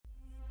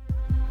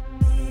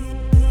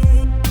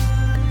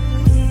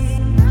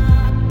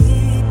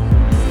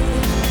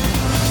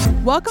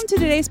Welcome to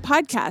today's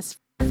podcast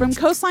from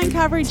Coastline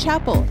Calvary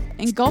Chapel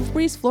in Gulf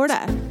Breeze,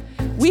 Florida.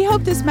 We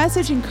hope this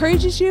message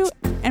encourages you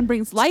and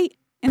brings light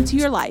into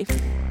your life.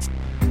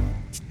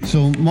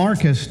 So Mark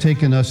has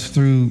taken us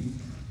through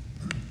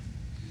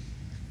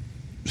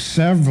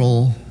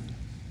several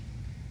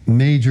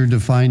major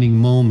defining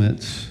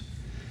moments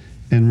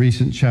in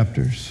recent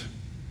chapters.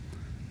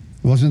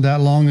 It wasn't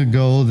that long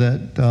ago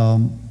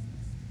that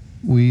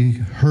we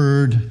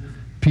heard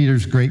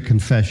Peter's great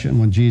confession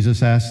when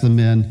Jesus asked the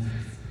men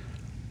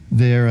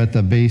there at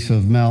the base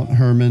of Mount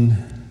Hermon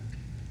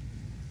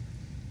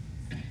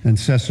and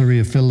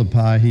Caesarea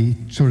Philippi. He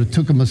sort of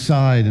took them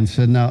aside and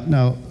said,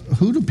 now,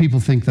 who do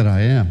people think that I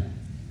am?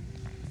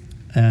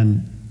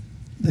 And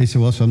they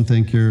said, well, some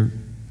think you're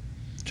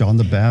John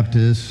the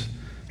Baptist,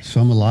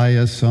 some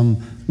Elias,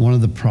 some one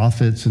of the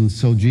prophets. And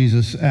so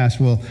Jesus asked,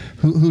 well,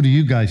 who do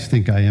you guys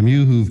think I am?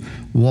 You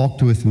who've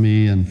walked with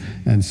me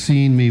and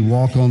seen me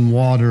walk on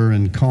water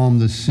and calm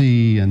the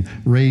sea and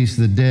raise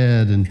the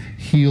dead and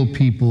heal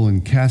people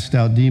and cast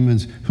out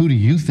demons, who do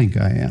you think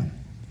I am?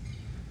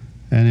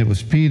 And it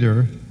was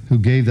Peter who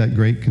gave that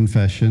great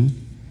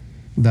confession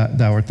that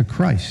thou art the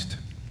Christ,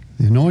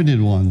 the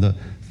anointed one,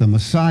 the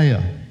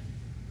Messiah.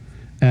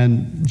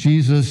 And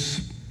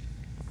Jesus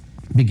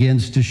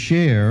begins to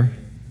share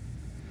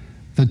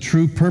the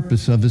true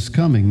purpose of his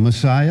coming.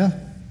 Messiah?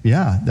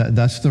 Yeah,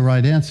 that's the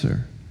right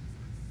answer.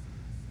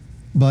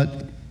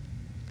 But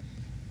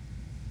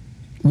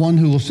one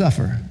who will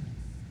suffer,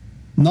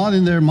 not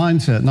in their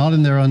mindset, not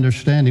in their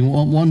understanding,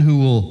 one who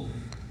will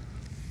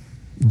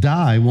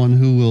die, one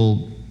who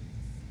will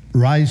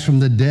rise from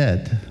the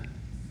dead.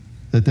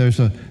 That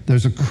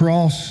there's a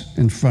cross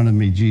in front of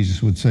me,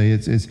 Jesus would say.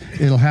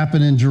 It'll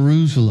happen in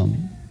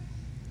Jerusalem.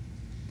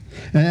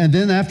 And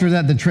then after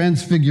that, the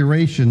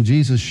transfiguration,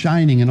 Jesus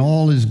shining in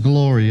all his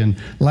glory. And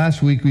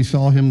last week we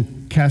saw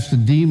him cast a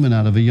demon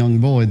out of a young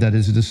boy that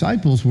his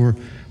disciples were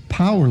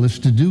powerless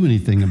to do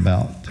anything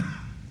about.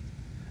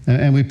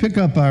 And we pick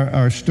up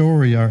our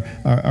story,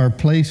 our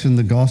place in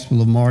the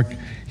Gospel of Mark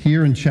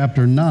here in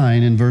chapter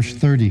 9 in verse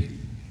 30.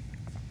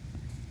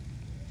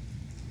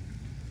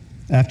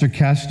 After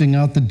casting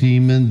out the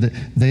demon,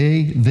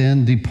 they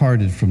then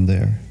departed from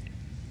there,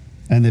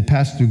 and they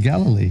passed through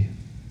Galilee.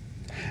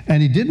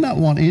 And he did not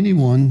want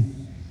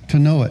anyone to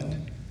know it.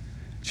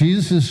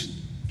 Jesus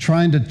is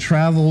trying to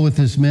travel with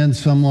his men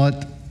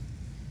somewhat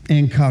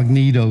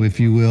incognito, if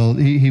you will.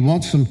 He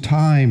wants some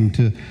time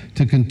to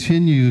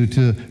continue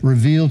to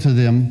reveal to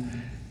them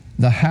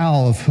the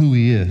how of who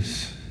he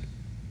is.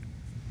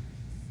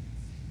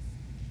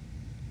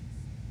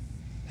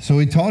 So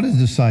he taught his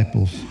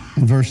disciples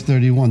in verse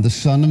 31, the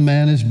Son of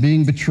Man is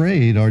being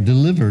betrayed or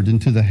delivered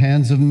into the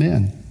hands of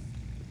men.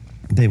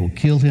 They will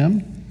kill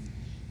him.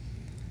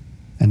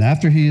 And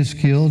after he is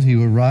killed, he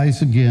will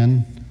rise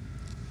again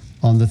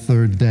on the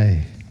third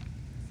day.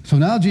 So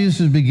now Jesus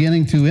is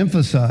beginning to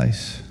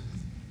emphasize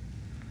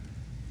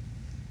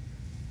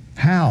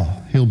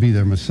how he'll be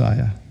their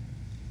Messiah.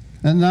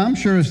 And I'm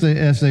sure as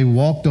they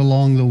walked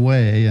along the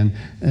way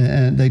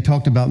and they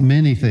talked about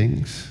many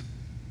things,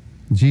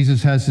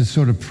 Jesus has this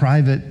sort of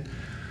private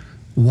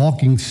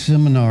walking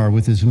seminar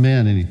with his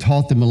men, and he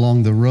taught them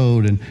along the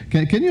road. And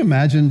can you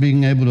imagine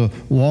being able to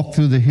walk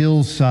through the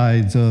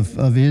hillsides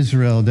of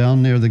Israel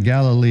down near the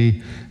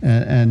Galilee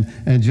and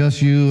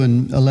just you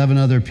and 11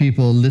 other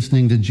people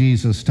listening to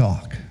Jesus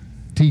talk,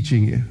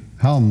 teaching you?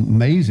 How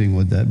amazing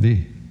would that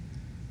be?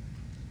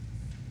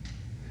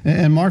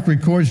 And Mark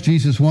records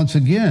Jesus once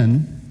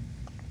again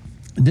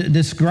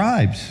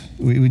describes,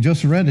 we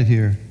just read it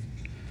here,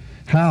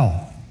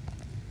 how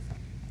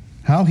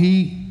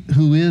he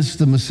who is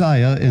the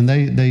Messiah, and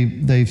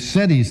they've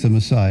said he's the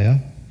Messiah,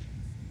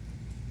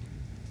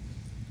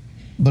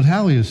 but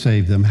how he'll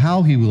save them,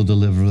 how he will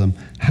deliver them,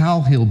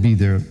 how he'll be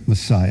their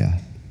Messiah.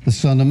 The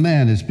Son of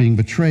Man is being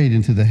betrayed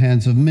into the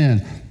hands of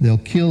men. They'll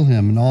kill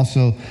him, and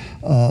also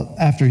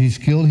after he's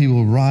killed, he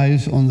will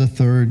rise on the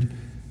third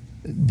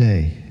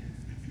day.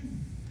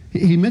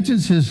 He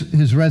mentions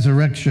his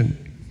resurrection,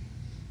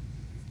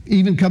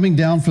 even coming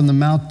down from the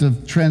Mount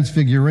of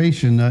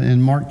Transfiguration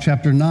in Mark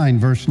chapter 9,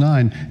 verse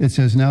 9, it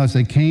says, now as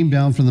they came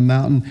down from the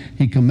mountain,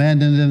 he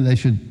commanded them they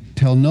should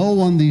tell no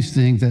one these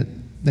things that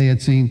they had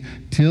seen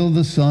till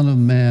the Son of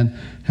Man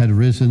had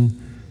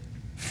risen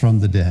from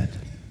the dead.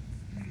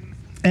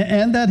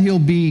 And that he'll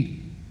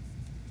be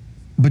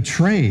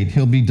betrayed,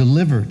 he'll be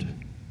delivered.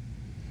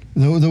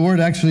 The word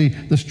actually,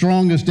 the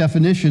strongest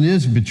definition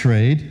is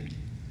betrayed.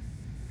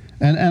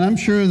 And I'm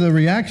sure the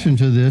reaction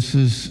to this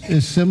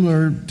is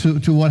similar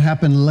to what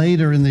happened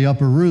later in the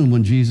upper room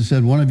when Jesus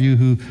said, one of you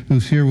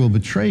who's here will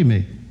betray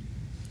me.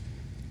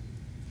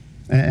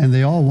 And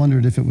they all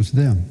wondered if it was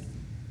them.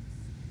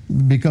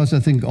 Because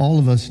I think all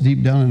of us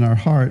deep down in our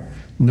heart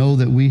know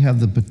that we have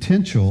the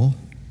potential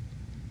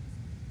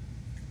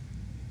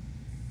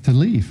to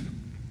leave.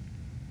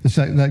 It's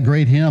that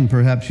great hymn,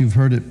 perhaps you've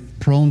heard it,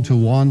 prone to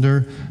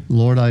wander,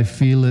 Lord, I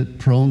feel it,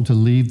 prone to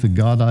leave the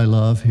God I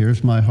love.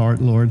 Here's my heart,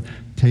 Lord.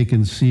 Take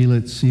and seal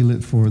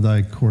it for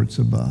thy courts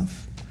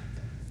above.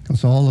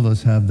 Because all of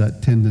us have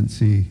that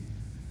tendency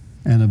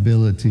and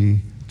ability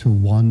to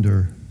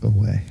wander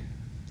away.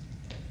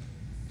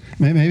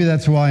 Maybe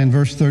that's why in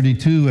verse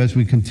 32, as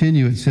we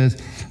continue, it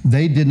says,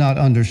 they did not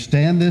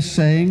understand this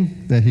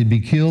saying, that he'd be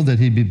killed, that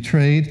he'd be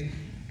betrayed,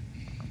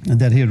 and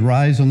that he'd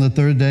rise on the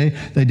third day.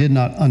 They did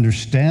not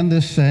understand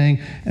this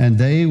saying, and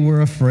they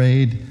were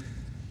afraid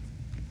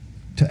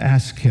to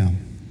ask him.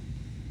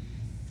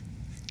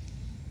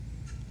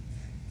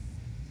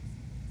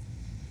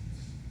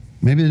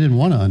 Maybe they didn't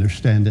want to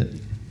understand it.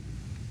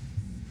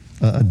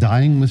 A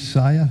dying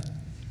Messiah?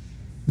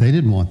 They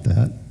didn't want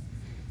that.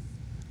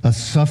 A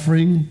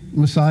suffering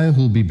Messiah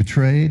who will be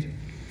betrayed?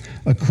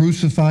 A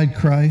crucified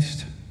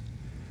Christ?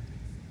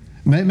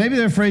 Maybe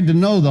they're afraid to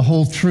know the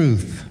whole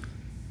truth.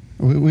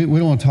 We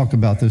don't want to talk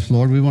about this,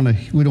 Lord. We don't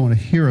want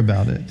to hear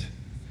about it.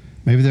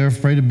 Maybe they're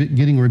afraid of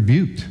getting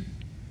rebuked.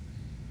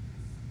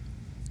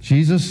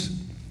 Jesus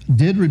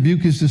did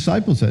rebuke his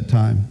disciples at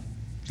time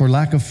for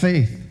lack of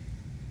faith.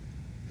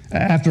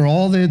 After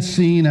all they had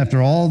seen,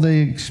 after all they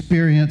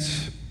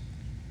experienced.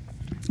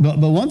 But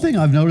one thing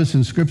I've noticed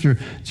in Scripture,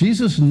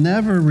 Jesus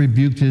never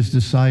rebuked his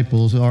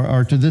disciples,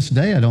 or to this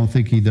day I don't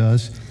think he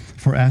does,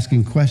 for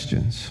asking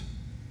questions.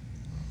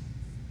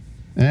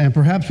 And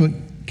perhaps what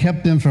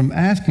kept them from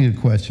asking a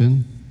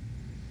question,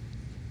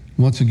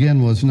 once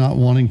again, was not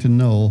wanting to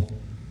know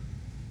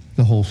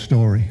the whole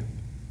story.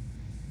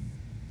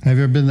 Have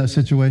you ever been in that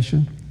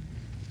situation?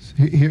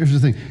 Here's the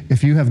thing.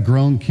 If you have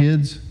grown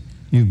kids,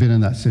 you've been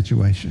in that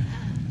situation.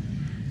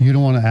 You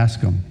don't want to ask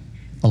them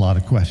a lot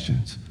of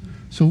questions.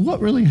 So what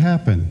really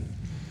happened?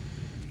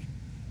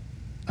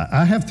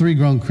 I have 3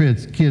 grown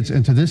kids,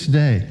 and to this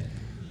day,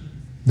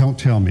 don't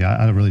tell me.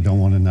 I really don't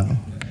want to know.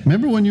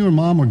 Remember when you and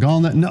Mom were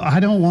gone? No, I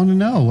don't want to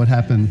know what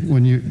happened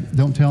when you,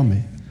 don't tell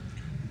me.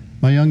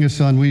 My youngest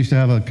son, we used to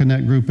have a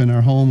connect group in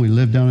our home. We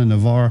lived down in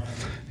Navarre.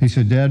 He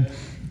said, Dad,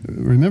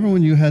 remember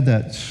when you had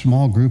that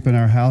small group in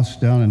our house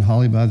down in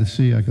Holly by the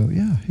Sea? I go,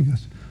 yeah. He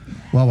goes,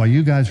 well, while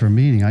you guys were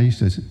meeting, I used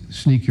to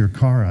sneak your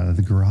car out of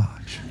the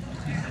garage.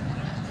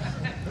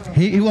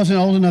 He wasn't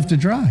old enough to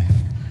drive.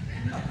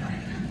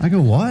 I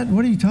go, what?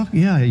 What are you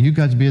talking? Yeah, you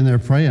guys being there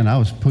praying. I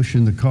was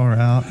pushing the car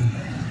out,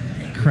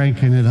 and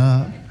cranking it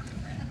up.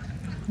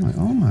 I'm like,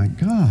 oh my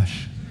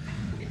gosh.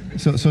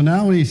 So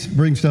now when he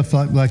brings stuff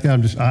like that,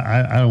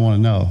 I don't want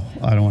to know.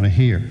 I don't want to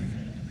hear.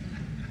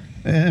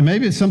 And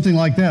maybe it's something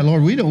like that.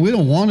 Lord, we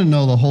don't want to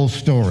know the whole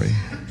story.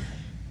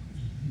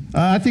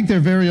 I think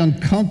they're very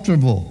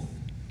uncomfortable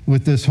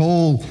with this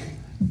whole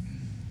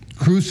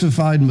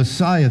crucified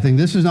Messiah thing.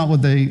 This is not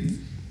what they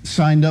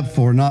signed up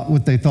for, not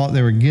what they thought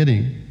they were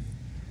getting.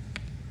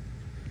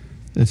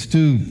 It's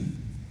too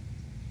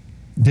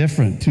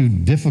different, too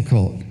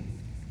difficult.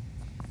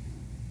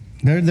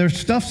 There's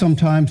stuff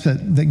sometimes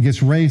that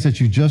gets raised that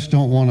you just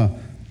don't want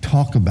to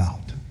talk about,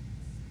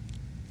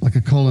 like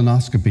a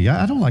colonoscopy.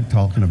 I don't like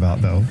talking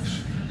about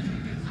those.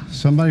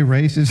 Somebody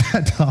raises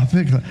that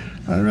topic,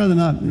 I'd rather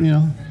not,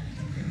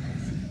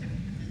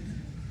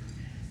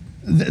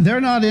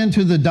 They're not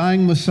into the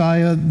dying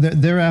Messiah.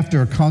 They're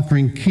after a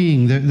conquering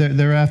king.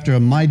 They're after a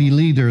mighty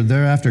leader.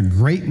 They're after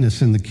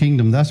greatness in the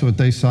kingdom. That's what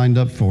they signed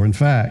up for. In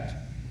fact,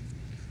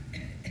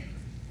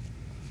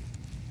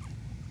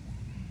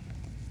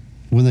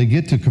 when they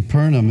get to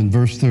Capernaum in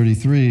verse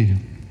 33,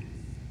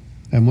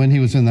 and when he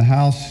was in the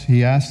house,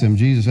 he asked them,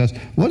 Jesus asked,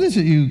 what is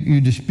it you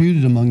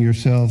disputed among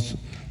yourselves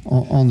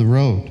on the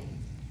road?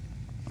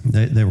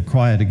 They were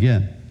quiet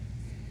again.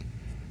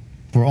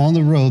 For on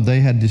the road they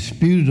had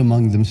disputed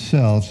among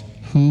themselves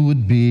who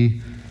would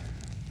be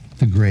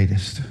the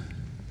greatest.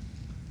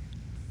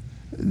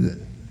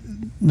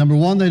 Number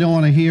one, they don't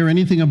want to hear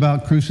anything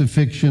about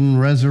crucifixion,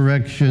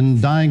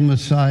 resurrection, dying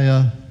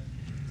Messiah.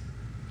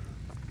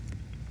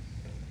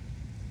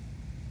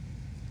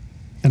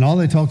 And all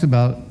they talked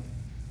about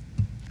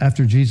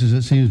after Jesus,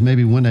 it seems,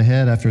 maybe went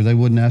ahead after they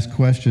wouldn't ask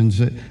questions,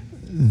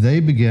 they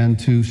began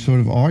to sort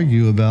of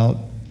argue about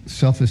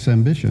selfish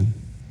ambition.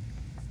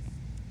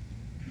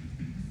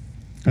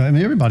 I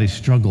mean, everybody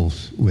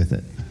struggles with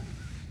it.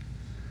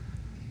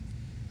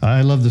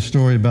 I love the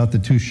story about the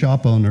 2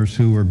 shop owners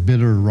who were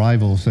bitter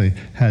rivals. They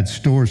had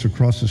stores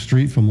across the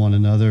street from one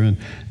another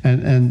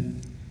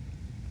and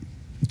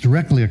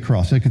directly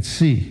across. They could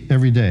see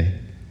every day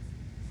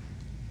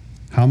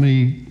how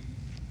many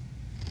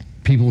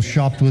people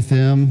shopped with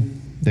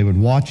them. They would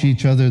watch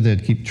each other.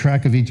 They'd keep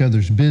track of each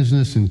other's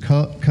business and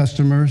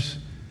customers.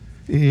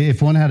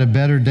 If one had a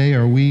better day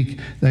or week,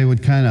 they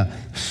would kind of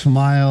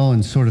smile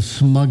and sort of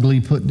smugly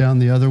put down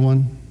the other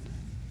one.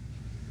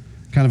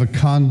 Kind of a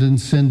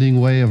condescending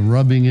way of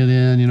rubbing it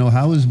in.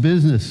 How was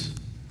business?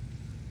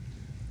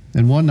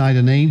 And one night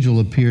an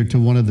angel appeared to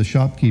one of the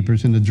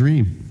shopkeepers in a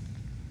dream.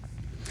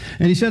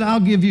 And he said, I'll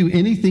give you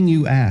anything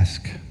you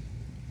ask.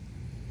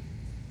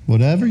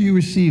 Whatever you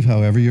receive,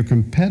 however, your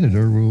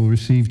competitor will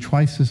receive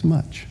twice as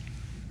much.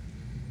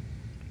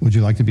 Would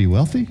you like to be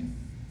wealthy?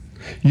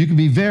 You can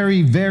be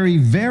very, very,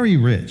 very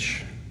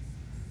rich,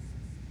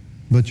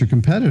 but your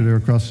competitor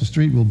across the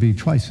street will be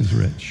twice as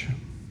rich.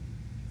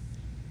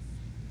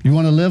 You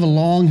want to live a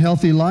long,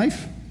 healthy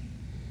life?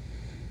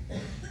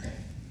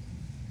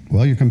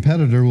 Well, your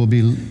competitor will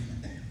be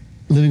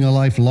living a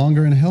life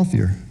longer and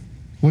healthier.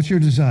 What's your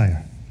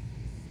desire?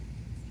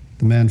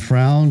 The man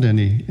frowned, and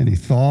he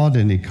thought,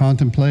 and he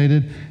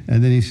contemplated,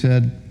 and then he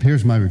said,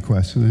 here's my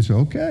request. And they said,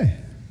 okay.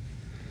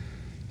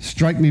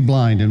 Strike me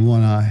blind in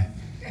one eye.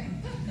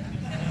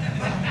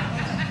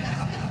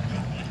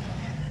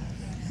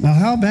 Now,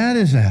 how bad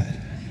is that?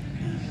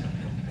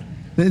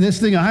 This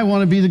thing, I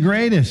want to be the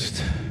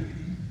greatest.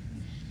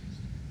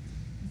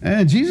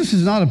 And Jesus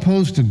is not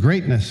opposed to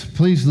greatness.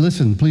 Please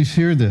listen. Please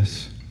hear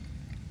this.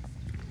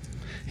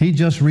 He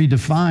just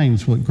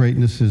redefines what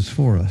greatness is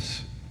for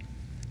us.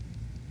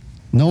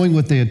 Knowing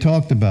what they had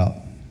talked about,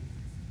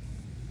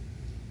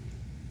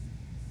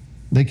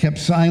 they kept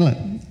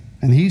silent.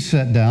 And he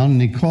sat down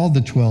and he called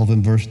the 12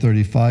 in verse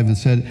 35 and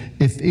said,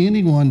 if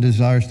anyone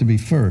desires to be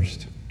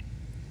first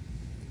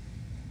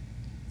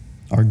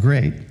or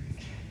great,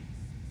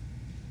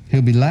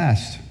 he'll be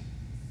last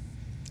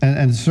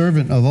and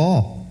servant of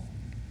all.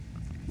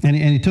 And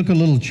he took a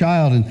little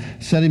child and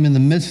set him in the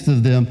midst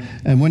of them.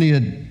 And when he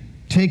had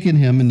taken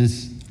him in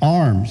his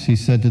arms, he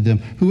said to them,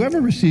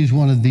 whoever receives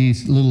one of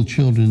these little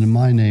children in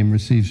my name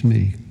receives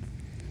me.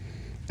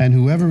 And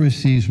whoever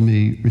receives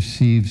me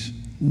receives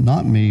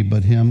not me,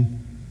 but him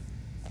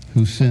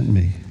who sent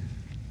me.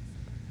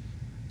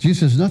 Jesus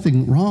says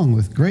nothing wrong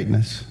with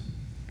greatness.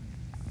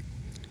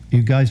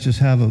 You guys just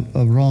have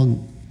a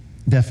wrong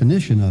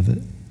definition of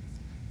it.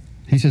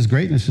 He says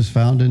greatness is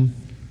found in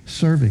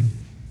serving.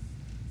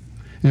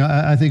 You know,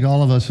 I think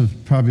all of us have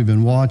probably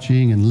been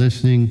watching and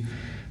listening,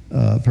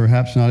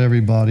 perhaps not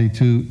everybody,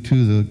 to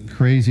the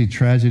crazy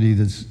tragedy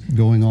that's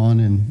going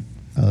on in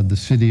the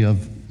city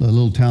of the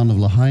little town of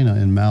Lahaina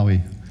in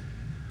Maui,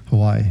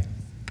 Hawaii.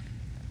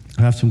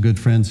 I have some good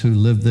friends who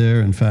live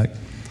there. In fact,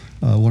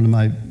 one of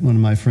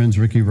my friends,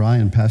 Ricky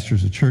Ryan,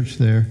 pastors a church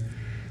there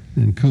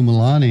in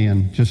Kumalani,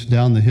 and just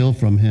down the hill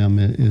from him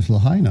is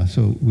Lahaina.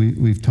 So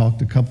we've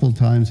talked a couple of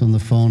times on the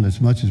phone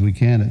as much as we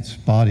can. It's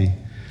spotty.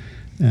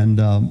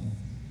 And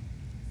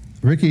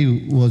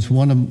Ricky was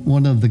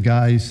one of the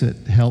guys that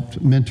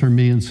helped mentor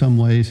me in some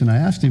ways. And I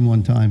asked him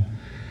one time,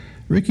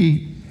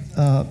 Ricky,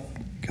 how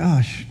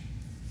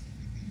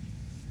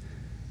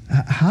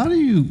do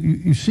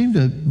you seem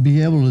to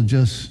be able to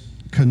just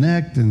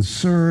connect and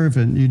serve,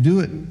 and you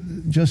do it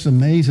just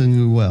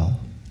amazingly well.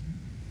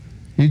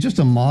 You're just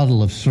a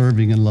model of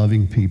serving and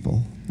loving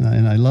people.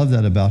 And I love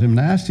that about him. And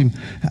I asked him,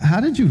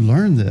 how did you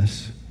learn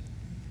this?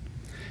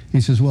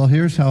 He says, well,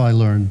 here's how I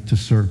learned to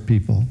serve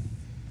people.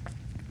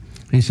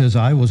 He says,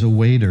 I was a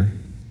waiter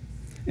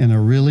in a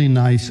really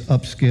nice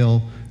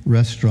upscale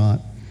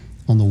restaurant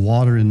on the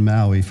water in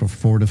Maui for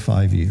 4 to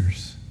 5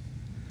 years.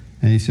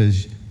 And he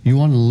says, you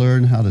want to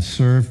learn how to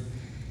serve?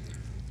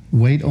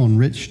 Wait on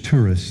rich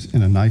tourists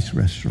in a nice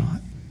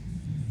restaurant.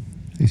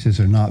 He says,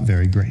 they're not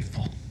very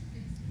grateful.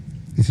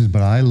 He says,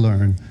 but I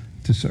learned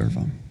to serve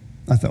them.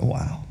 I thought,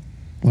 wow,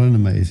 what an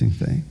amazing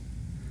thing.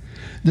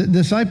 The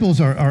disciples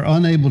are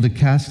unable to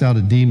cast out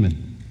a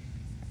demon.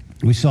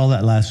 We saw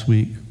that last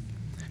week.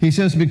 He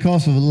says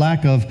because of a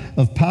lack of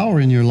power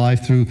in your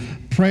life through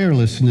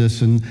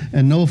prayerlessness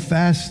and no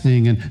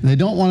fasting, and they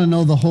don't want to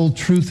know the whole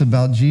truth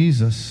about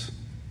Jesus.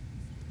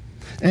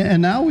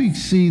 And now we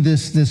see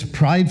this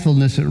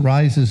pridefulness that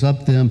rises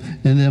up in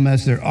them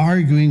as they're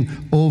arguing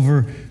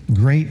over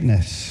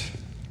greatness.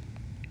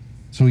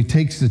 So he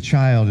takes the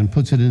child and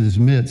puts it in his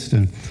midst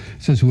and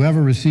says,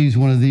 whoever receives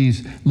one of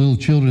these little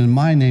children in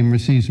my name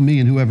receives me,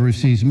 and whoever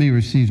receives me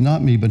receives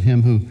not me, but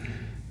him who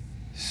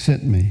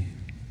sent me.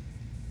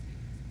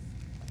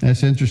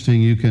 That's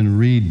interesting. You can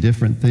read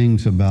different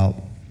things about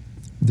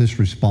this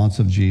response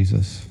of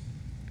Jesus.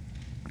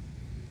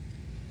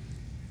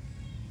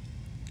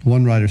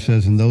 One writer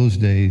says in those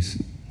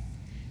days,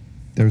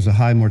 there was a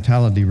high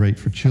mortality rate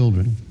for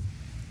children.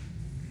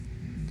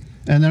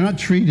 And they're not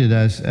treated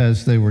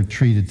as they were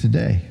treated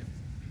today.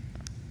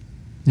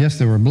 Yes,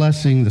 they were a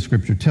blessing. The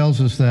scripture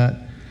tells us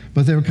that.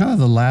 But they were kind of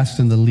the last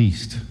and the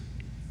least.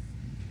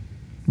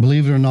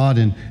 Believe it or not,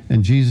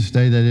 in Jesus'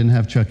 day, they didn't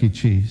have Chuck E.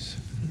 Cheese.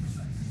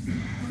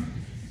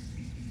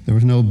 There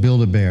was no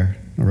Build-A-Bear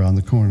around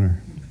the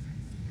corner.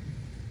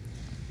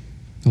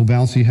 No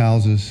bouncy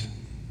houses.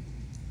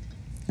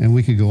 And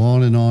we could go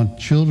on and on.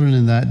 Children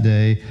in that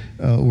day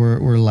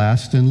were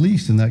last and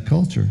least in that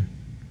culture.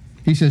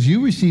 He says,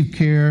 you receive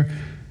care,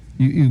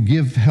 you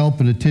give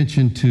help and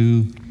attention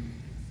to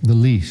the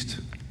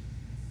least.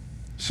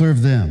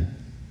 Serve them.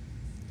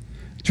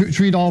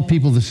 Treat all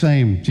people the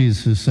same,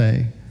 Jesus is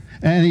saying.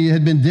 And he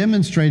had been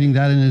demonstrating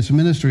that in his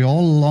ministry all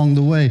along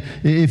the way.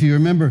 If you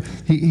remember,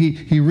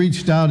 he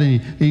reached out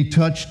and he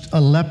touched a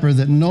leper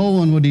that no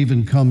one would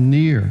even come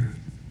near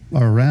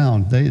or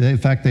around. In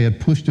fact, they had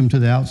pushed him to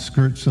the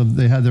outskirts of,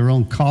 they had their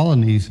own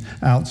colonies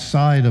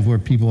outside of where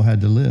people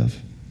had to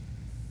live.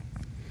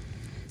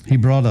 He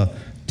brought a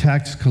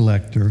tax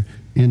collector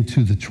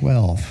into the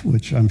 12,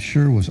 which I'm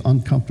sure was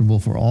uncomfortable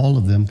for all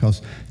of them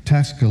because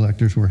tax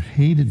collectors were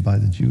hated by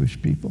the Jewish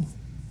people.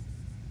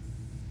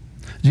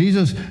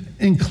 Jesus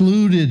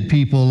included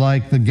people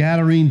like the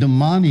Gadarene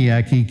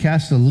demoniac. He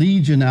cast a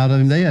legion out of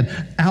him. They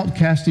had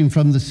outcast him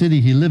from the city.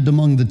 He lived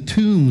among the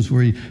tombs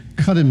where he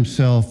cut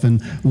himself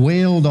and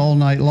wailed all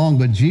night long.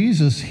 But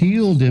Jesus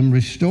healed him,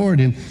 restored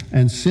him,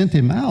 and sent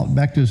him out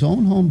back to his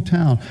own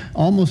hometown,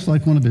 almost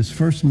like one of his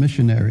first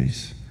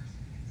missionaries.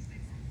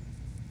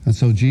 And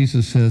so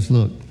Jesus says,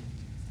 look,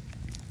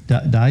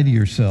 die to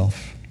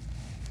yourself.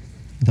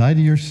 Die to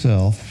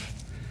yourself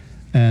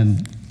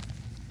and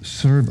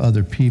serve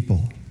other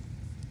people.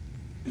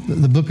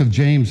 The book of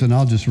James, and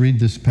I'll just read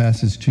this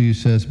passage to you,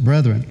 says,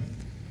 brethren,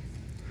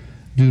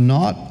 do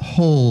not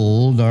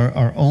hold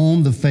or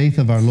own the faith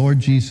of our Lord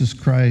Jesus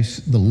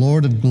Christ, the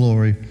Lord of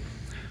glory,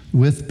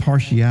 with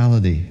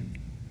partiality.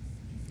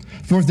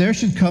 For if there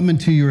should come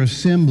into your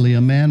assembly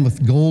a man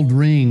with gold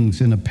rings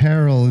and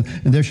apparel,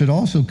 and there should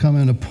also come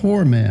in a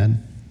poor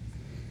man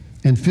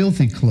in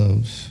filthy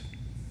clothes,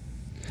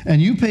 and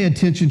you pay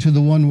attention to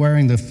the one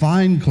wearing the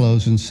fine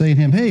clothes and say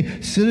to him,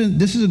 hey, sit in,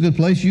 this is a good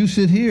place, you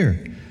sit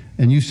here.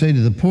 And you say to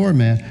the poor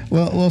man,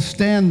 well,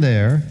 stand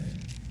there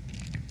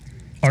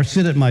or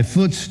sit at my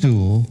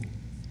footstool.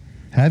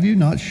 Have you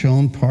not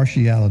shown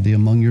partiality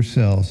among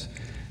yourselves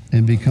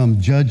and become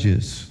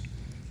judges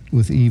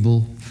with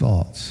evil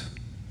thoughts?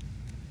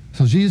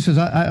 So Jesus says,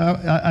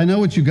 I know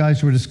what you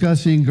guys were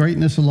discussing,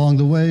 greatness along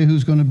the way,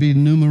 who's going to be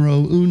numero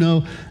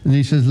uno. And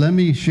he says, let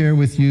me share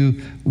with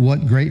you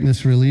what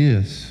greatness really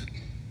is.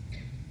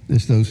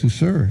 It's those who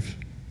serve.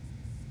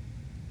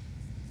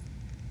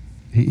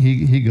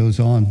 He goes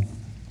on,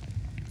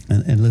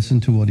 and listen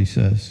to what he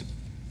says.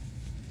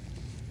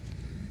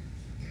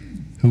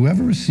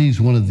 Whoever receives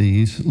one of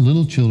these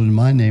little children in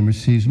my name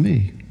receives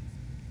me.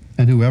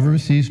 And whoever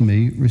receives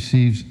me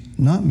receives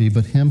not me,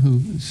 but him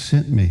who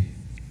sent me.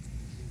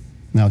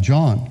 Now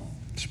John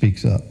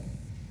speaks up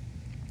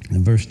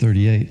in verse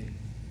 38.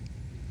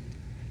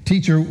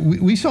 Teacher,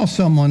 we saw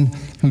someone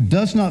who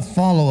does not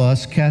follow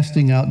us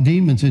casting out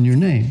demons in your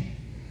name.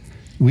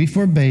 We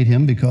forbade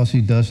him because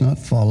he does not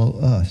follow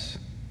us.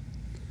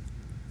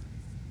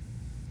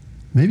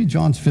 Maybe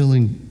John's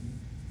feeling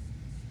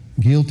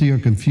guilty or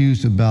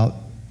confused about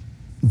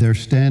their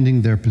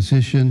standing, their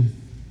position.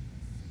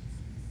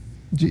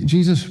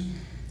 Jesus,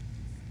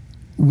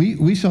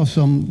 we saw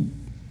some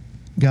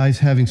guys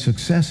having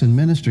success in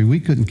ministry.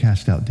 We couldn't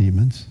cast out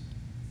demons.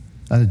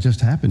 That had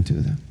just happened to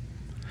them.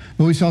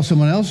 But we saw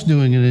someone else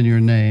doing it in your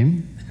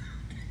name,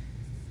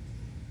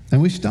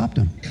 and we stopped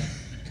them.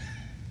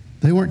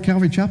 They weren't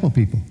Calvary Chapel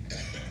people.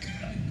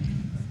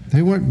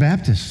 They weren't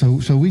Baptists,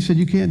 so we said,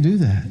 you can't do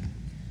that.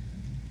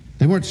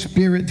 They weren't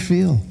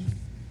Spirit-filled.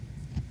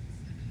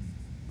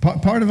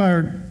 Part of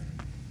our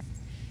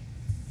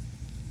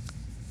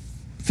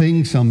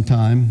thing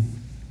sometime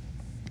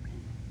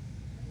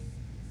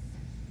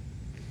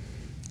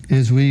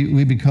is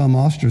we become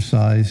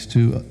ostracized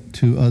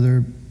to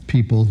other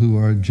people who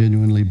are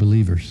genuinely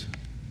believers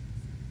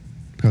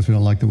because we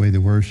don't like the way they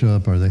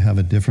worship or they have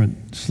a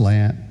different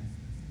slant.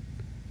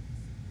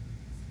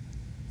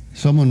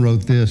 Someone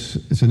wrote this.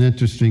 It's an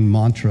interesting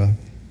mantra.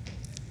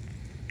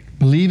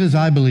 Believe as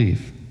I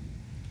believe.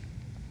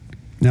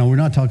 Now, we're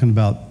not talking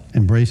about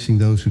embracing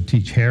those who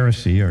teach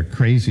heresy or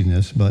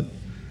craziness, but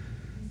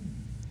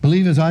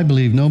believe as I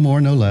believe, no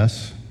more, no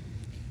less.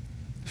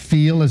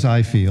 Feel as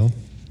I feel.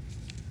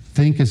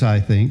 Think as I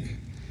think.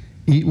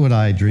 Eat what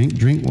I drink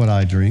what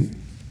I drink.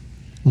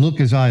 Look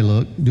as I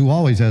look. Do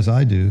always as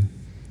I do.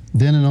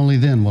 Then and only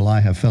then will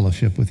I have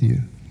fellowship with you.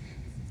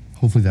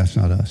 Hopefully that's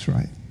not us,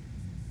 right?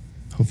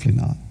 Hopefully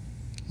not.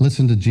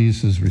 Listen to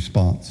Jesus'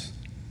 response.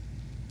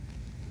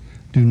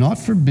 Do not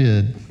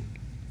forbid,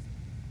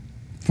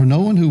 for no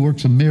one who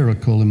works a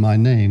miracle in my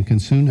name can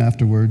soon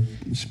afterward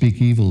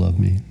speak evil of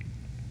me.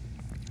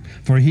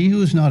 For he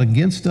who is not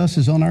against us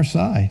is on our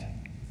side.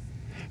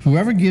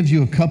 Whoever gives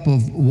you a cup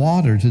of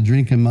water to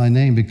drink in my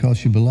name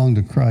because you belong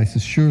to Christ,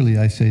 surely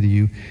I say to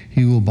you,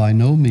 he will by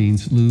no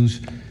means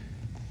lose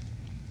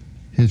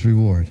his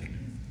reward.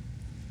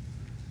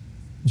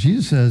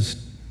 Jesus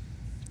says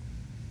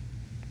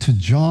to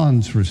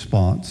John's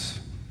response,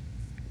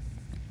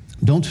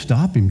 don't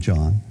stop him,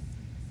 John.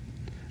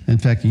 In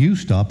fact, you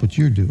stop what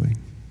you're doing.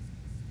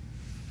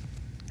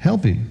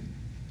 Help him.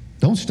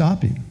 Don't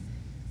stop him.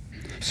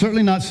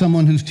 Certainly not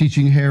someone who's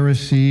teaching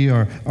heresy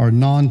or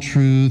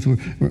non-truth.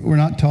 We're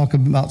not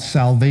talking about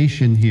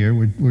salvation here.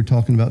 We're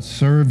talking about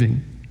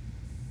serving.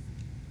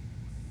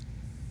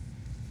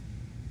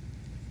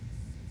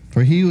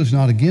 For he who is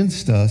not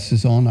against us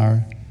is on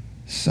our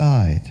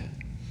side.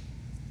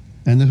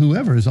 And the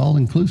whoever is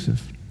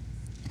all-inclusive.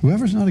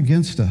 Whoever's not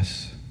against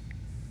us.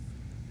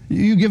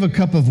 You give a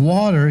cup of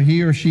water,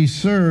 he or she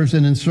serves,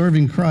 and in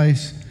serving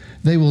Christ,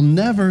 they will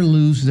never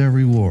lose their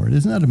reward.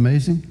 Isn't that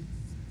amazing?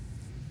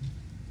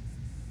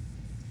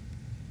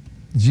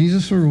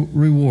 Jesus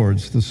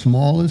rewards the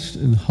smallest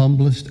and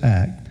humblest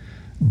act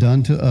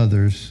done to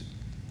others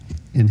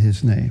in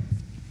his name.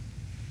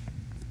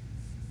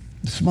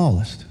 The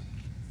smallest.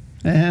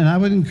 And I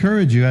would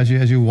encourage you, as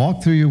you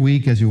walk through your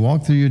week, as you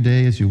walk through your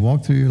day, as you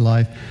walk through your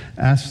life,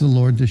 ask the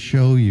Lord to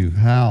show you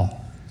how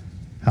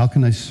How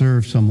can I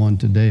serve someone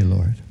today,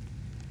 Lord?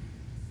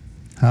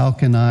 How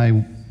can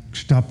I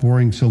stop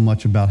worrying so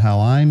much about how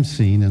I'm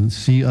seen and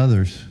see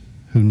others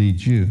who need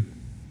you?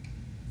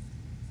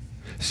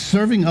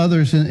 Serving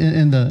others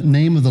in the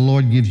name of the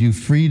Lord gives you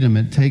freedom.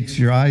 It takes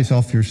your eyes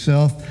off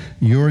yourself,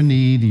 your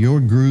need, your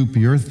group,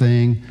 your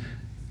thing.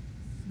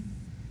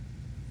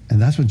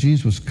 And that's what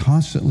Jesus was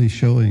constantly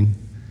showing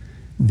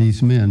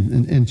these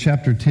men. In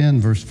chapter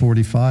 10, verse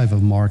 45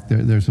 of Mark,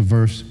 there's a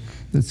verse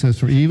that says,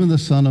 "For even the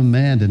Son of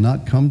Man did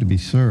not come to be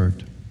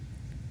served.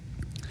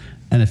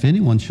 And if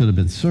anyone should have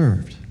been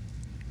served,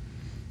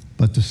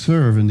 but to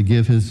serve and to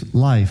give his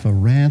life a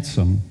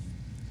ransom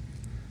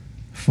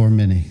for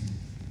many."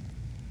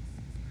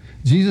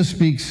 Jesus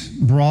speaks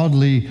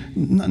broadly,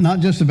 not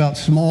just about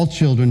small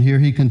children here.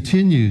 He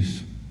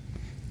continues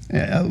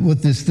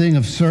with this thing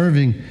of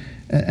serving.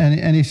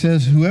 And he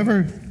says,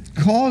 whoever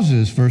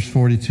causes, verse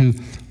 42,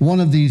 one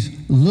of these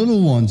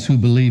little ones who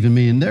believe in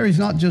me. And there he's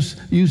not just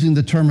using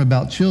the term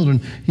about children.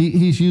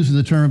 He's using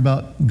the term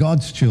about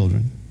God's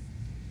children,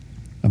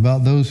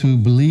 about those who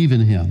believe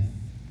in him.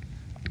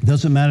 It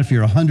doesn't matter if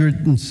you're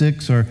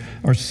 106 or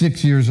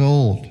 6 years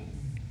old.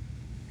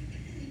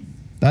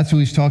 That's who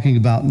he's talking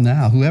about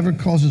now. Whoever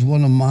causes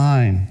one of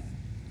mine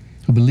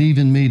who believe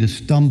in me to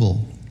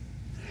stumble,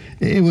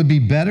 it would be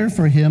better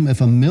for him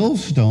if a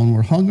millstone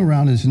were hung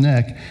around his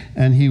neck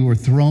and he were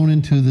thrown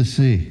into the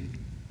sea.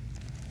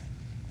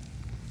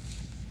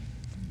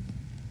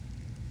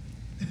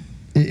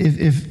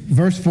 If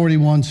verse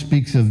 41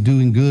 speaks of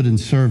doing good and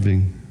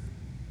serving,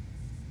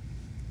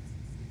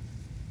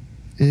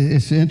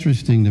 it's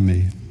interesting to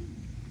me.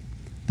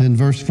 Then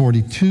verse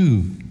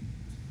 42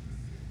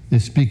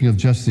 is speaking of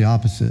just the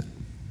opposite.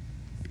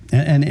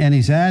 And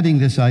he's adding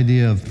this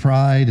idea of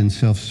pride and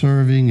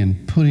self-serving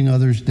and putting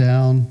others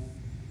down.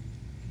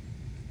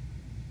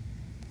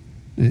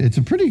 It's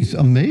a pretty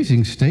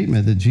amazing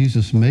statement that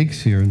Jesus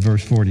makes here in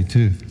verse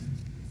 42.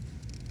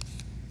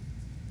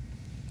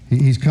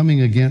 He's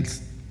coming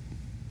against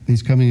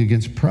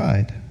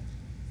pride.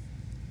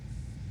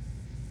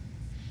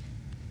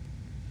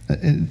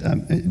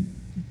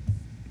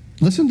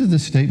 Listen to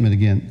this statement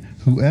again.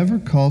 Whoever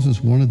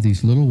causes one of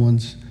these little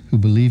ones who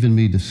believe in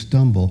me to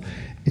stumble,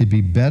 it'd be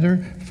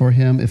better for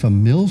him if a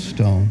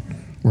millstone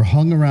were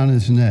hung around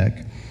his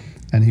neck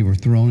and he were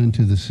thrown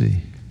into the sea.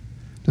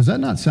 Does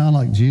that not sound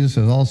like Jesus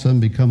has all of a sudden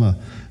become a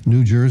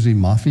New Jersey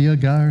mafia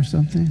guy or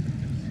something?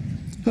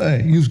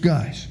 Hey, you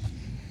guys,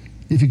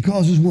 if he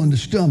causes one to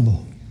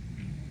stumble,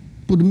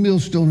 put a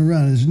millstone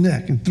around his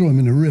neck and throw him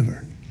in the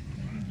river.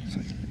 It's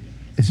like,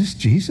 is this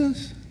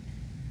Jesus?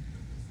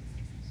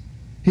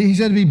 He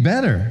said it'd be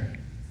better.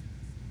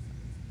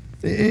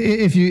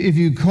 If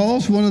you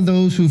cause one of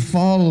those who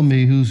follow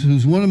me,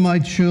 who's one of my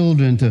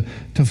children,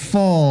 to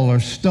fall or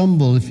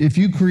stumble, if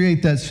you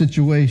create that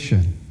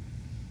situation.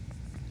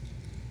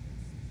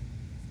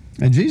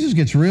 And Jesus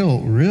gets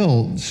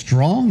real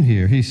strong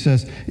here. He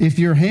says, if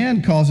your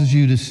hand causes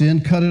you to sin,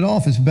 cut it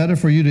off. It's better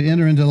for you to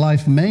enter into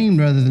life maimed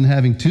rather than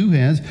having two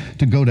hands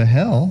to go to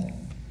hell,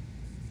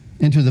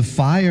 into the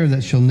fire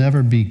that shall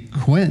never be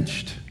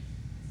quenched.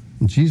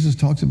 And Jesus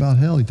talks about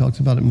hell. He talks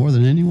about it more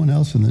than anyone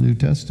else in the New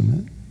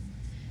Testament.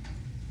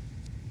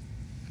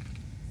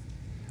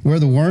 Where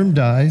the worm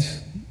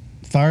dies,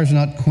 fire's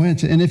not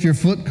quenched. And if your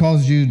foot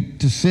causes you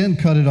to sin,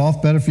 cut it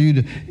off. Better for you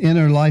to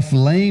enter life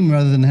lame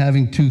rather than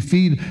having 2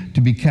 feet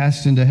to be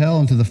cast into hell,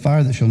 into the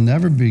fire that shall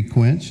never be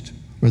quenched,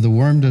 where the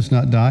worm does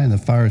not die and the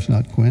fire is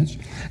not quenched.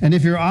 And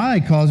if your eye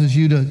causes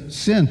you to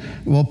sin,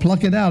 well,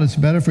 pluck it out. It's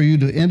better for you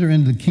to enter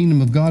into the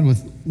kingdom of God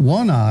with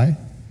one eye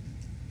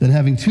than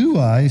having 2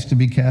 eyes to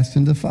be cast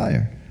into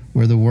fire,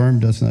 where the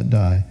worm does not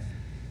die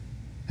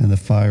and the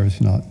fire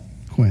is not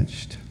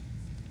quenched.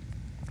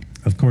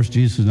 Of course,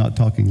 Jesus is not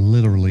talking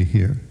literally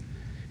here.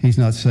 He's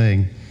not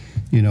saying,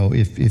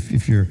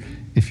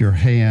 if your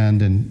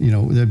hand, and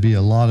there'd be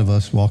a lot of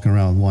us walking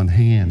around with one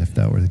hand if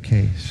that were the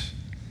case.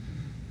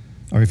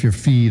 Or if your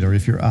feet, or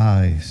if your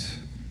eyes.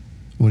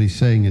 What he's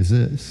saying is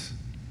this.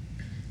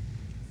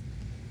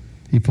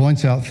 He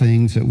points out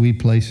things that we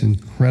place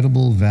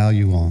incredible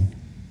value on.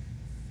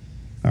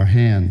 Our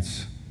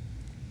hands,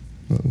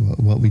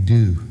 what we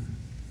do.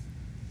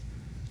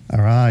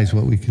 Our eyes,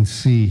 what we can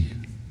see.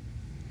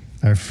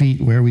 Our feet,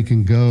 where we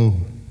can go,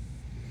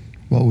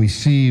 what we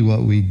see,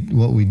 what we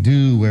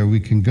do, where we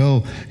can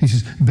go. He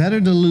says, better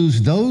to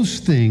lose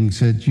those things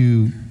that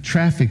you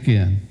traffic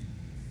in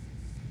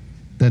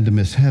than to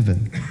miss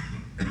heaven.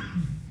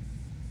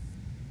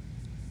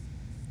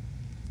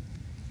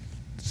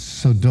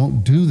 So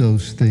don't do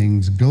those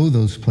things, go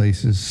those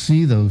places,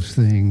 see those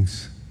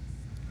things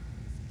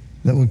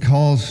that would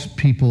cause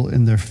people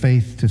in their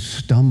faith to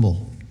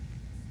stumble.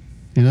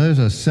 There's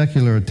a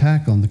secular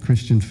attack on the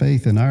Christian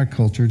faith in our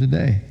culture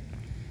today.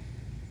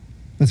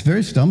 That's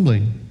very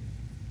stumbling.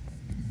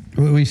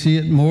 We see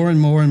it more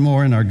and more and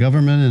more in our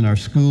government, in our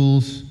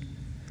schools,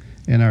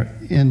 in our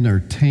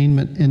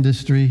entertainment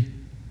industry.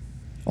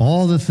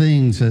 All the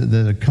things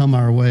that come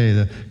our way,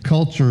 the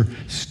culture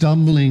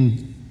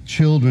stumbling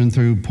children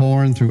through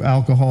porn, through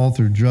alcohol,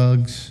 through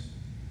drugs.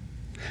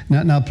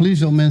 Now,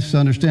 please don't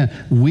misunderstand.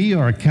 We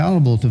are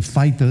accountable to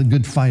fight the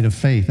good fight of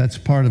faith. That's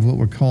part of what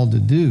we're called to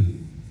do.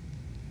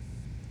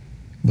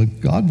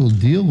 But God will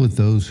deal with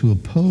those who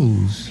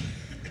oppose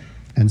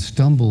and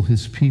stumble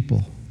his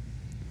people,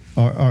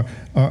 or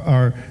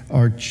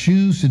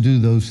choose to do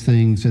those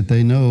things that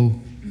they know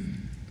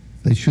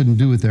they shouldn't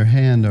do with their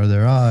hand or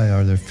their eye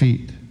or their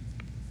feet.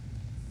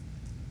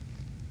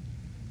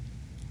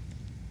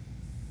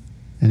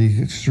 And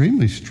he's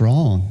extremely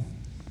strong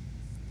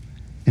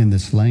in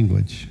this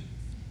language.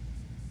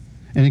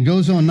 And it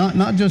goes on,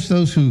 not just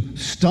those who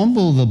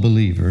stumble the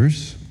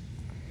believers,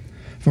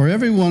 for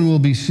everyone will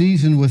be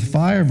seasoned with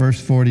fire,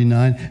 verse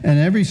 49, and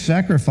every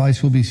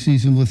sacrifice will be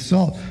seasoned with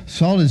salt.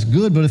 Salt is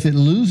good, but if it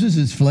loses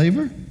its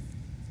flavor,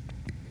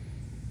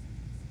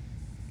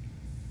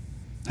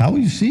 how will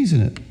you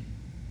season it?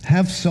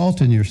 Have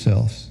salt in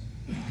yourselves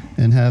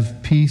and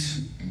have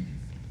peace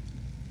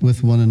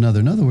with one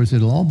another. In other words,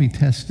 it'll all be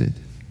tested.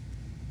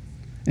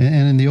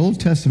 And in the Old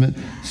Testament,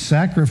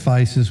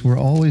 sacrifices were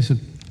always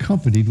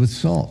accompanied with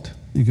salt.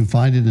 You can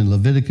find it in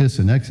Leviticus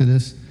and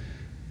Exodus.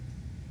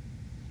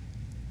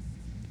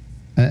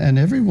 And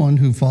everyone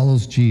who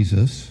follows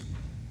Jesus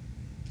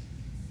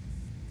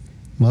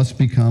must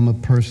become a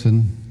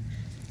person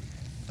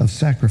of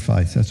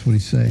sacrifice. That's what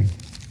he's saying.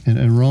 And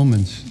in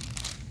Romans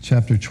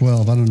chapter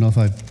 12, I don't know if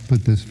I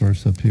put this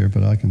verse up here,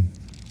 but I can.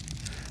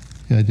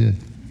 Yeah, I did.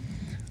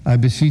 I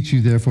beseech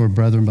you, therefore,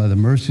 brethren, by the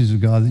mercies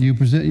of God, that you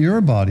present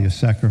your body a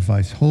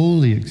sacrifice,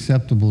 wholly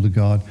acceptable to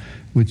God,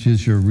 which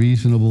is your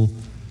reasonable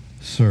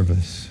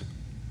service.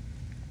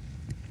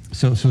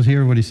 So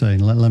hear what he's saying.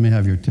 Let me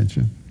have your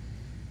attention.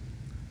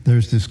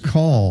 There's this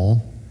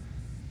call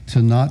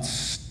to not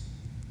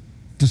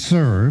to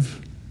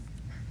serve,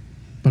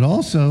 but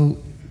also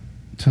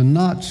to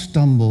not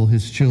stumble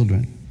his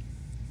children.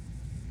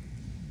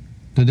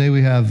 Today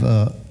we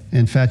have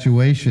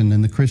infatuation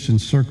in the Christian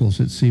circles,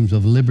 it seems,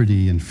 of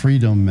liberty and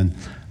freedom, and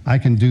I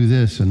can do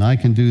this and I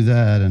can do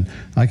that, and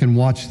I can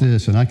watch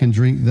this and I can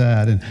drink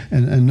that,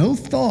 and no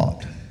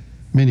thought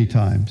many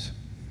times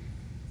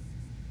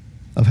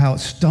of how it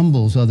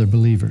stumbles other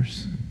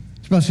believers,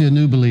 especially a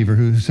new believer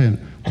who's saying,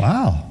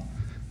 wow,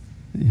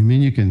 you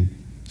mean you can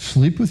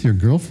sleep with your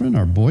girlfriend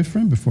or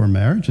boyfriend before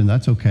marriage and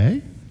that's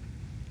okay?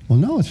 Well,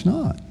 no, it's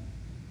not.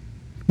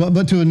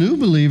 But to a new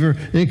believer,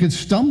 it could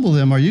stumble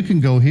them, or you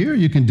can go here,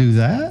 you can do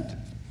that.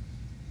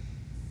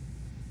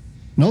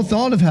 No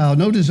thought of how,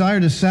 no desire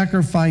to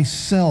sacrifice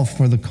self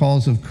for the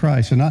cause of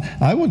Christ. And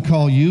I would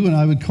call you and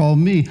I would call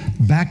me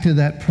back to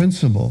that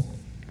principle.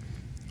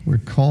 We're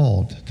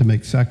called to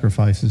make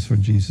sacrifices for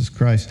Jesus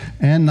Christ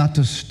and not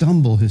to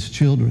stumble his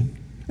children.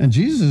 And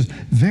Jesus is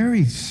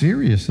very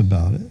serious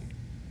about it.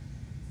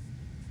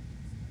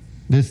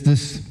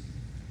 This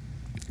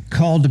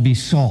call to be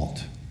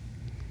salt.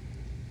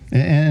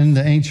 And in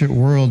the ancient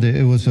world,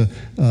 it was a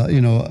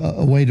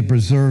way to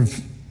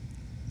preserve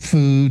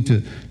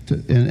food.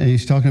 And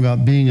he's talking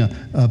about being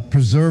a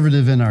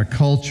preservative in our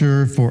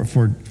culture for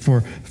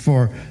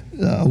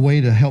a way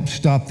to help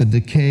stop the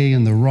decay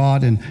and the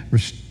rot and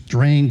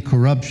restrain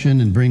corruption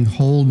and bring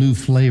whole new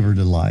flavor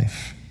to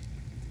life.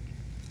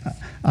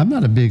 I'm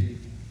not a big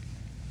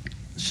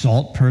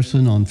salt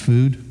person on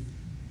food,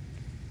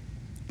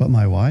 but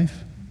my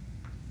wife,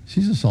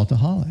 she's a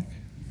saltaholic.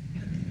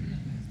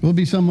 We'll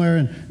be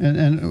somewhere,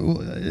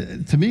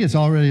 and to me, it's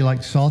already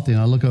like salty. And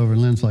I look over,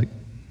 and Lynn's like,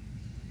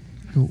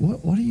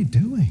 "What are you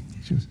doing?"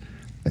 She goes,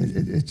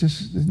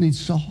 "It needs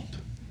salt."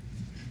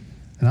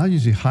 And I'll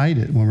usually hide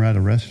it when we're at a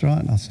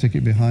restaurant. I'll stick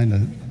it behind a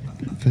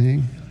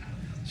thing.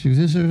 She goes,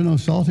 "Is there no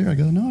salt here?" I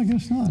go, "No, I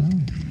guess not."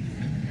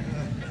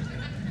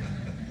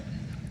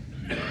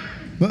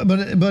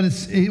 But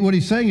it's what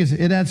he's saying is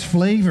it adds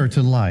flavor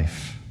to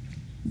life.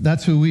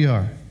 That's who we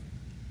are.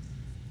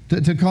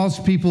 To cause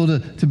people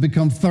to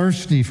become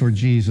thirsty for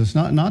Jesus,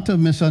 not to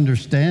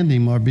misunderstand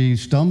him or be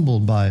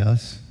stumbled by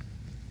us.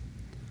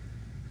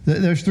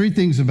 There's three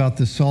things about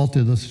the salt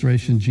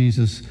illustration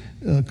Jesus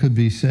could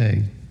be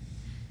saying.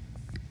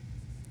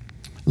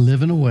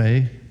 Live in a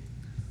way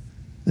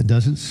that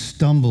doesn't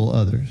stumble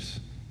others.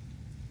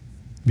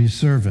 Be a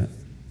servant.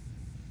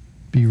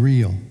 Be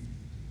real.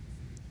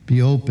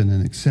 Be open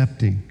and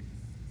accepting.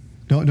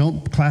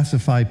 Don't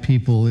classify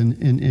people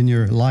in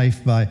your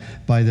life by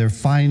their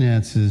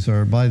finances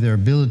or by their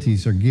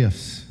abilities or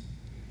gifts.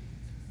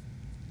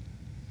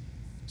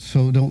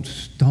 So don't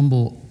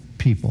stumble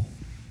people.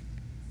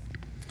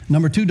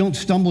 Number two, don't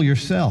stumble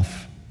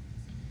yourself.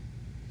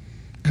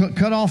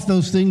 Cut off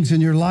those things in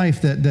your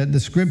life that the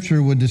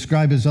Scripture would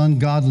describe as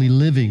ungodly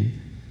living.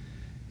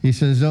 He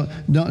says,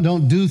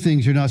 don't do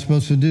things you're not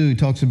supposed to do. He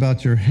talks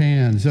about your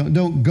hands.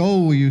 Don't go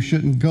where you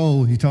shouldn't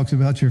go. He talks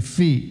about your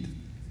feet.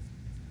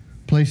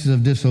 Places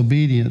of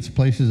disobedience,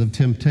 places of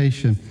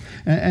temptation.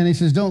 And he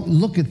says, don't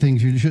look at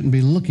things you shouldn't be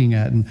looking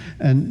at.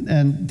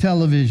 And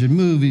television,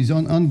 movies,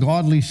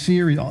 ungodly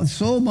series,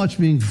 so much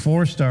being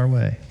forced our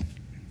way.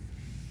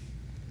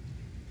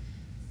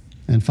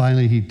 And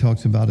finally, he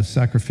talks about a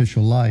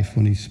sacrificial life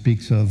when he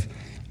speaks of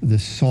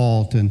this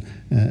salt and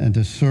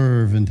to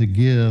serve and to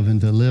give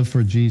and to live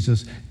for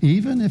Jesus,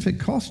 even if it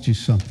costs you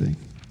something.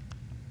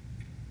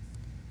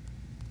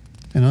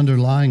 And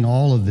underlying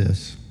all of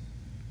this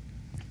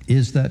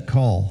is that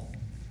call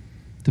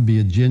to be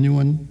a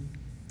genuine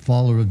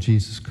follower of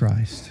Jesus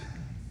Christ.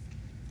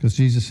 Because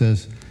Jesus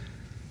says,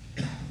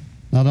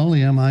 not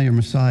only am I your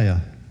Messiah,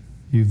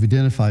 you've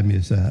identified me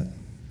as that,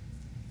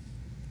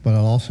 but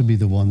I'll also be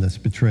the one that's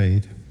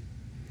betrayed,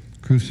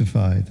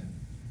 crucified,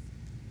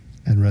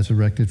 and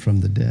resurrected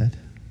from the dead.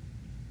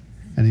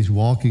 And he's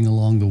walking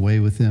along the way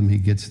with them. He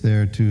gets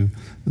there to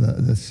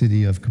the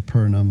city of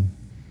Capernaum.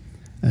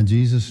 And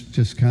Jesus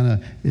just kind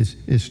of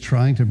is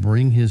trying to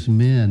bring his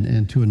men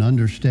into an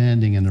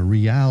understanding and a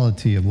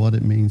reality of what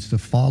it means to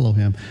follow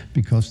him,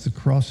 because the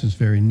cross is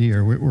very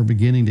near. We're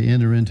beginning to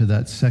enter into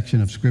that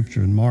section of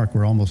Scripture in Mark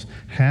where almost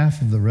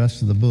half of the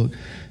rest of the book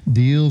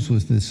deals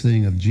with this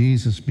thing of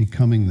Jesus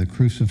becoming the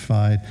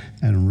crucified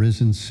and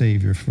risen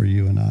Savior for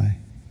you and I.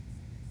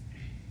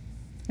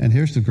 And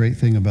here's the great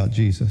thing about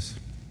Jesus.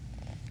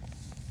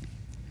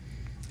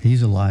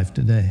 He's alive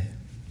today.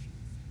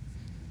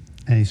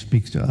 And he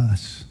speaks to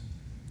us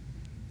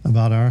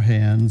about our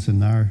hands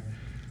and our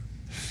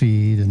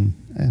feet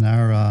and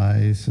our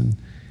eyes. And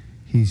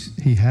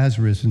he has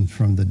risen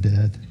from the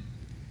dead.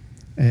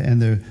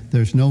 And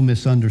there's no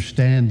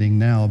misunderstanding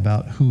now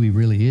about who he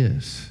really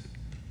is.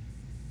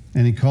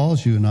 And he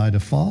calls you and I to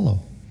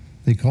follow.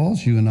 He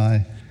calls you and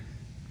I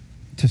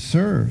to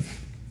serve.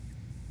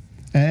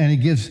 And he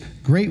gives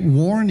great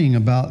warning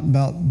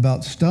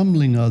about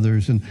stumbling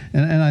others. And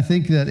I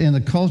think that in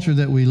the culture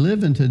that we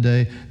live in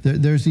today,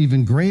 there's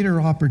even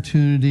greater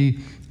opportunity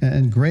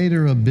and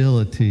greater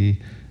ability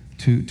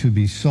to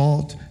be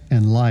salt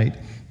and light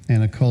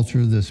in a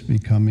culture that's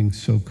becoming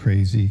so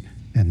crazy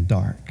and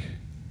dark.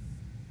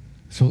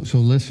 So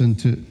listen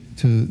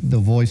to the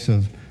voice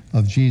of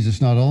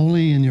Jesus, not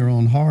only in your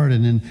own heart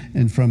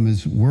and from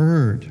his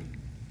word,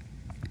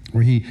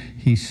 where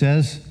he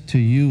says to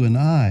you and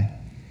I,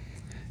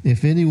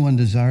 if anyone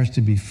desires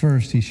to be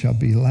first, he shall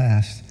be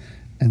last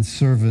and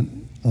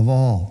servant of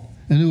all.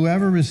 And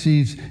whoever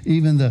receives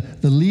even the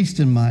least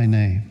in my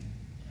name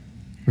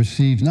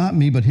receives not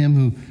me, but him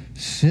who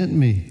sent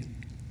me.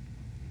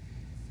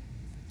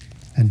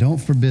 And don't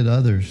forbid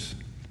others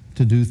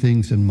to do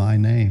things in my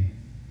name.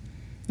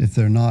 If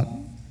they're not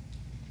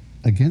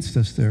against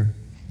us, they're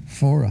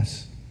for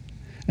us.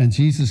 And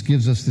Jesus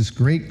gives us this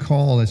great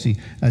call as he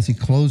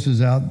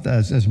closes out,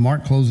 as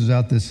Mark closes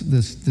out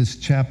this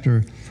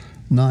chapter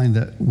 9,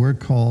 that we're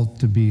called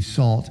to be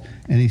salt.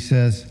 And he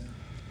says,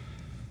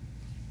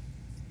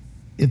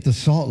 if the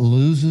salt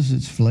loses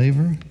its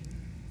flavor,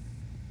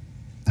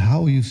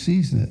 how will you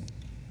season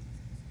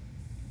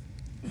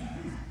it?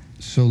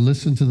 So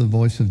listen to the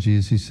voice of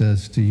Jesus. He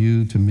says to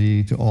you, to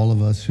me, to all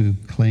of us who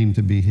claim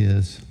to be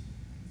his,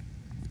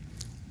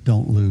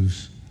 don't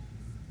lose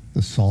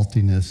the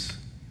saltiness,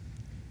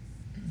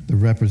 the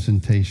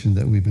representation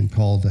that we've been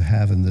called to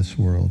have in this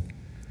world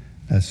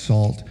as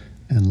salt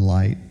and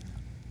light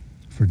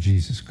for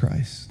Jesus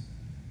Christ.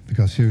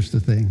 Because here's the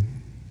thing.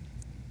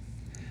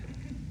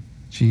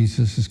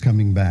 Jesus is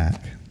coming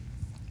back,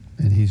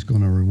 and he's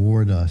going to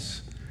reward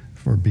us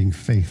for being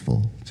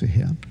faithful to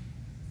him.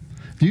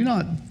 Do you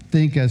not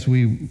think, as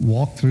we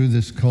walk through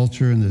this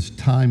culture and this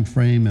time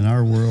frame in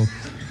our world,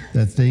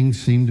 that things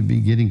seem to be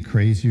getting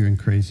crazier and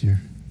crazier?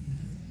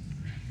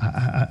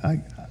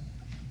 I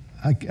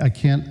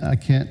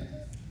can't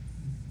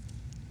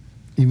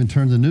even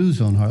turn the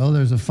news on. Oh,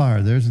 there's a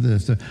fire. There's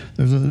this.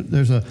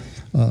 There's a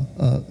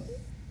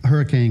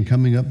hurricane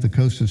coming up the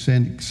coast of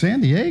San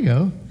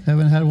Diego.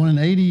 Haven't had one in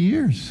 80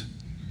 years.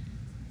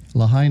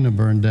 Lahaina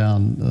burned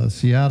down.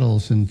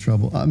 Seattle's in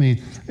trouble. I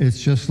mean,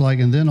 it's just like,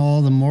 and then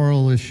all the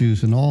moral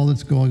issues and all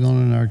that's going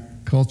on in our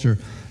culture.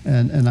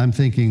 And I'm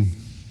thinking,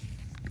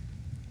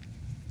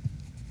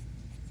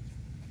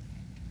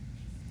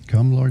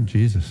 come, Lord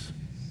Jesus.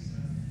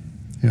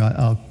 You know,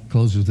 I'll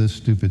close with this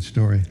stupid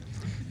story.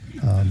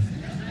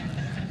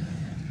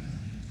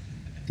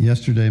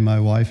 Yesterday, my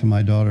wife and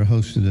my daughter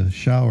hosted a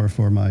shower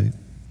for my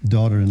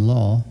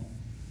daughter-in-law,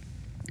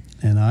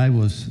 and I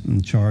was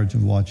in charge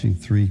of watching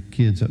 3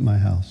 kids at my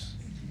house,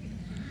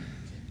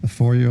 a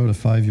 4-year-old, a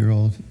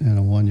 5-year-old, and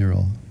a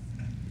 1-year-old.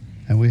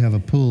 And we have a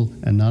pool,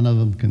 and none of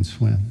them can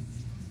swim.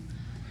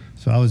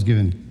 So I was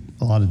given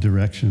a lot of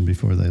direction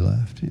before they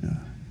left. You know,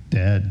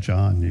 Dad,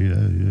 John,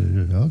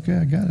 okay,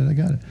 I got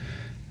it.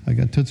 I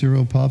got Tootsie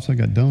Roll Pops, I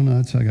got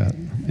donuts, I got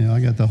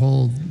the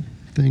whole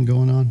thing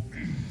going on.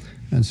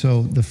 And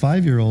so the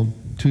 5-year-old,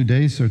 2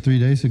 days or 3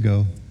 days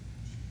ago,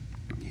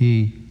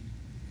 he,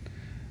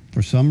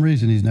 for some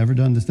reason, he's never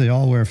done this. They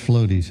all wear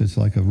floaties. It's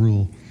like a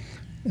rule.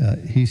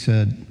 He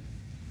said,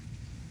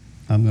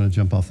 I'm going to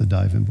jump off the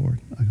diving board.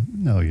 I go,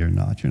 no, you're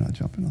not. You're not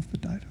jumping off the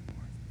diving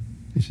board.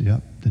 He said,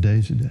 yep,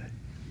 today's the day.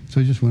 So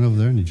he just went over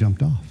there and he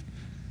jumped off.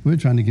 We were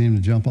trying to get him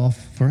to jump off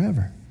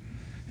forever.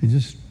 He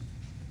just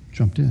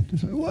jumped in.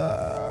 Just like,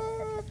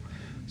 whoa.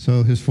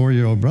 So his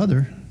 4-year-old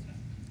brother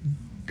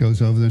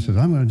goes over there and says,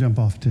 I'm going to jump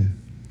off too.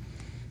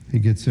 He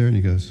gets there and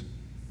he goes,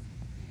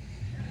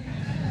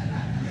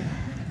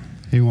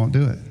 He won't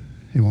do it.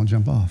 He won't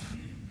jump off.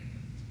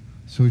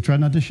 So we tried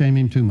not to shame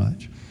him too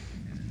much.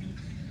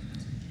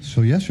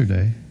 So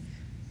yesterday,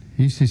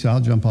 he said,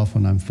 I'll jump off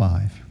when I'm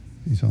 5.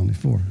 He's only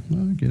 4.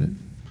 Well, I get it.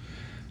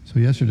 So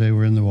yesterday,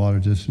 we're in the water,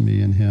 just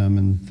me and him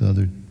and the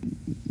other,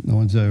 no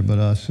one's there but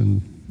us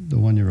and the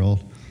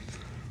 1-year-old.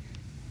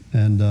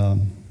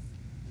 And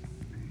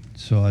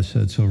so I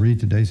said, so Reed,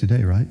 today's the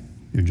day, right?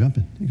 You're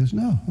jumping. He goes,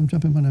 no, I'm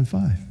jumping when I'm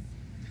 5.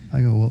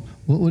 I go, well,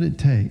 what would it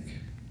take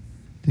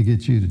to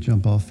get you to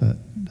jump off that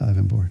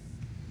diving board?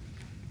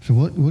 So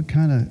what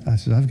kind of, I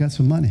said, I've got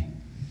some money.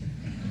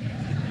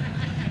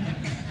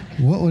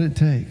 What would it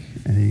take?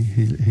 And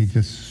he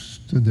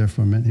just stood there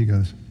for a minute. He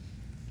goes,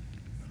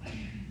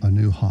 a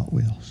new Hot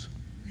Wheels.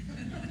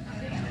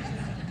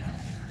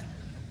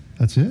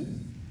 That's it?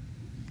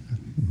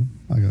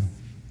 I go,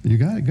 you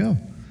got it, go.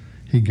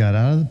 He got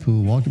out of the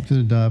pool, walked up to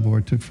the dive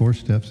board, took 4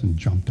 steps, and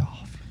jumped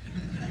off.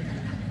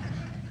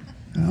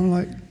 And I'm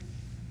like,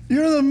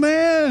 you're the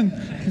man!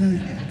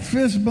 And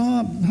fist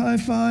bump, high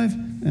five.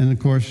 And of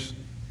course,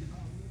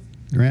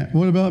 Grant,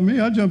 what about me?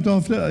 I jumped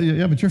off that.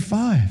 Yeah, but you're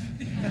 5.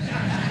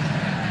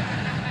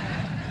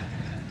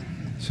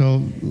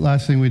 So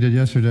last thing we did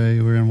yesterday,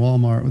 we were in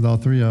Walmart with all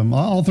 3 of them.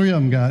 All 3 of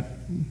them got,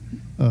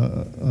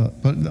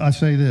 but I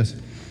say this,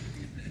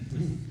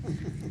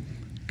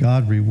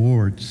 God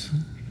rewards.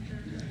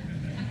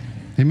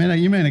 You may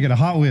not get a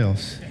Hot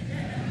Wheels.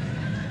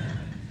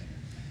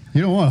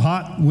 You don't want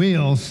Hot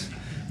Wheels.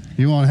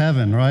 You want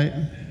heaven, right?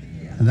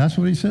 And that's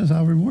what he says,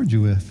 I'll reward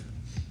you with.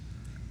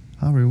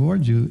 I'll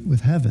reward you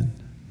with heaven.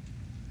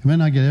 We may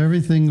not get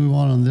everything we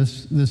want on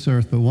this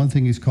earth, but one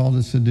thing he's called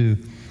us to do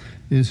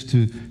is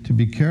to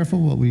be careful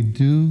what we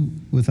do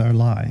with our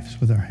lives,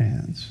 with our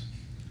hands,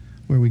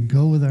 where we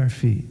go with our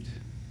feet,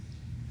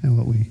 and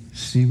what we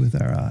see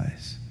with our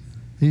eyes.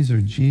 These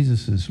are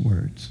Jesus'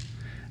 words.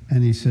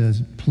 And he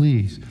says,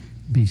 please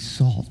be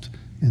salt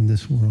in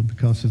this world,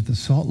 because if the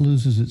salt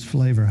loses its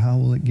flavor, how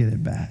will it get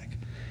it back?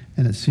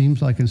 And it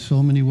seems like in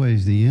so many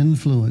ways, the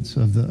influence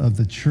of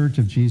the Church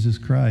of Jesus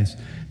Christ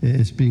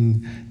is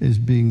being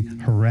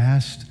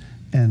harassed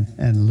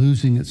and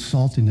losing its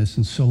saltiness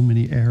in so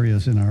many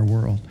areas in our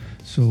world.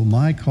 So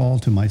my call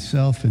to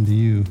myself and to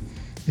you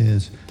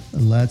is,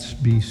 let's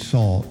be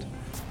salt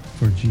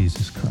for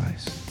Jesus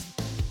Christ.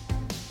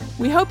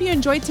 We hope you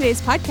enjoyed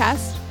today's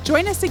podcast.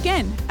 Join us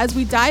again as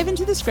we dive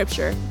into the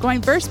scripture,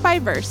 going verse by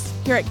verse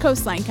here at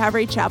Coastline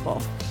Calvary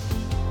Chapel.